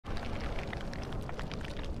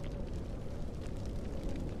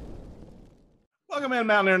Welcome in,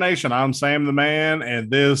 Mountaineer Nation. I'm Sam the Man,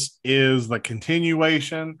 and this is the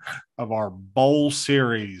continuation of our bowl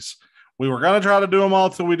series. We were going to try to do them all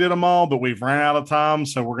till we did them all, but we've ran out of time,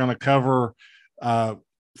 so we're going to cover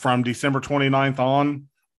from December 29th on.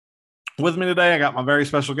 With me today, I got my very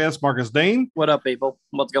special guest, Marcus Dean. What up, people?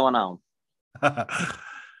 What's going on?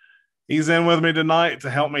 He's in with me tonight to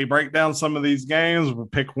help me break down some of these games. We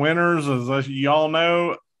pick winners. As you all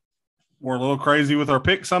know, we're a little crazy with our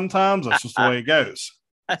picks sometimes. That's just the way it goes.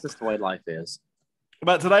 That's just the way life is.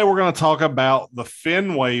 But today we're going to talk about the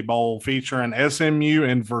Fenway Bowl featuring SMU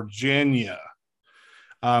and Virginia.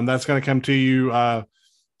 That's going to come to you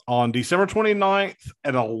on December 29th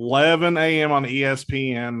at 11 a.m. on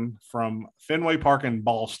ESPN from Fenway Park in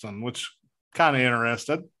Boston, which kind of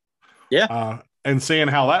interested. Yeah. And seeing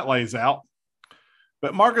how that lays out.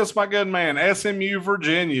 But Marcus, my good man, SMU,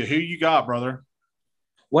 Virginia, who you got, brother?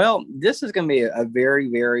 Well, this is going to be a very,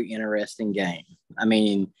 very interesting game. I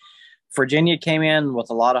mean, Virginia came in with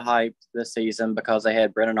a lot of hype this season because they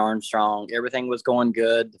had Brennan Armstrong. Everything was going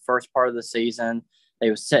good. The first part of the season, they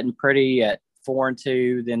were sitting pretty at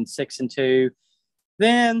 4-2, then 6-2.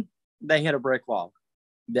 Then they hit a brick wall.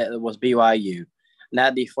 That was BYU. And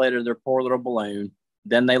that deflated their poor little balloon.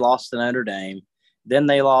 Then they lost to Notre Dame. Then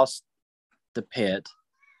they lost to Pitt.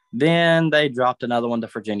 Then they dropped another one to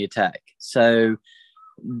Virginia Tech. So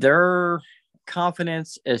their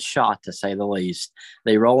confidence is shot, to say the least.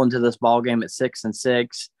 They roll into this ball game at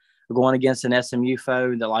 6-6. We're going against an SMU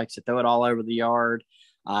foe that likes to throw it all over the yard.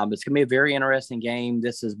 It's going to be a very interesting game.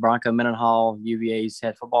 This is Bronco Mendenhall, UVA's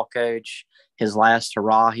head football coach. His last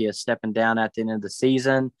hurrah. He is stepping down at the end of the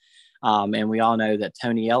season. And we all know that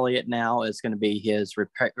Tony Elliott now is going to be his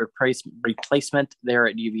replacement there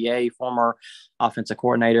at UVA, former offensive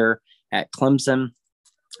coordinator at Clemson.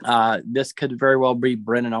 This could very well be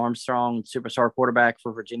Brennan Armstrong, superstar quarterback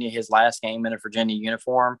for Virginia, his last game in a Virginia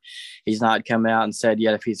uniform. He's not come out and said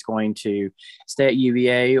yet if he's going to stay at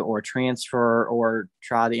UVA or transfer or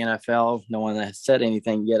try the NFL. No one has said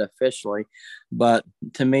anything yet officially. But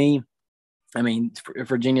to me, I mean,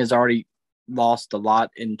 Virginia's already lost a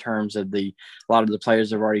lot in terms of a lot of the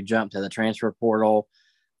players have already jumped to the transfer portal.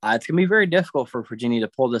 It's going to be very difficult for Virginia to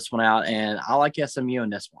pull this one out, and I like SMU in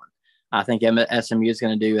this one. I think SMU is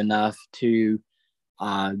going to do enough to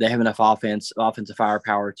they have enough offensive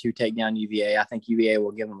firepower to take down UVA. I think UVA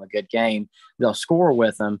will give them a good game. They'll score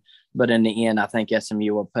with them, but in the end, I think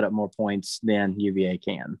SMU will put up more points than UVA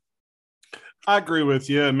can. I agree with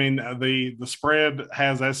you. I mean, the spread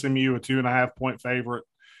has SMU a 2.5-point favorite.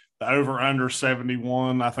 The over-under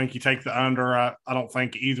 71. I think you take the under. I don't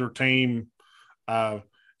think either team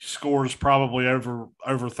scores probably over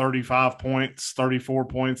 35 points, 34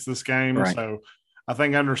 points this game. Right. So I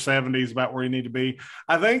think under 70 is about where you need to be.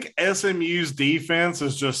 I think SMU's defense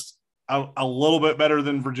is just a little bit better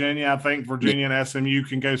than Virginia. I think Virginia and SMU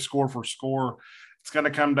can go score for score. It's going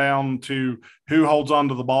to come down to who holds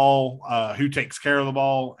onto the ball, who takes care of the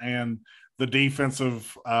ball, and the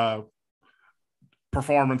defensive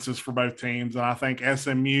performances for both teams. And I think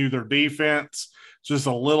SMU, their defense, just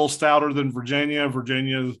a little stouter than Virginia.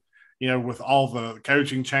 Virginia's, with all the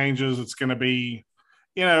coaching changes, it's going to be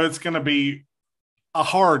a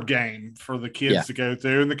hard game for the kids to go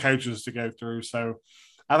through and the coaches to go through. So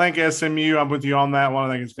I think SMU, I'm with you on that one.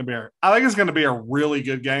 I think it's going to be a really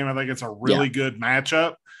good game. I think it's a really good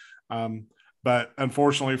matchup. But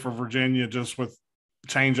unfortunately for Virginia, just with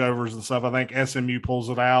changeovers and stuff, I think SMU pulls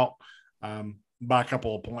it out by a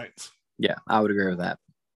couple of points. Yeah, I would agree with that.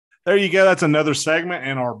 There you go. That's another segment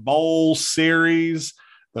in our bowl series,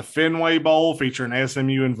 the Fenway Bowl featuring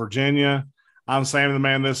SMU and Virginia. I'm Sam the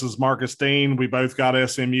Man. This is Marcus Dean. We both got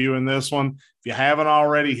SMU in this one. If you haven't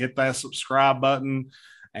already, hit that subscribe button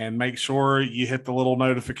and make sure you hit the little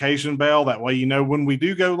notification bell. That way you know when we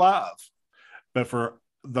do go live. But for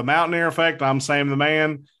the Mountaineer Effect, I'm Sam the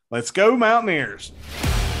Man. Let's go, Mountaineers.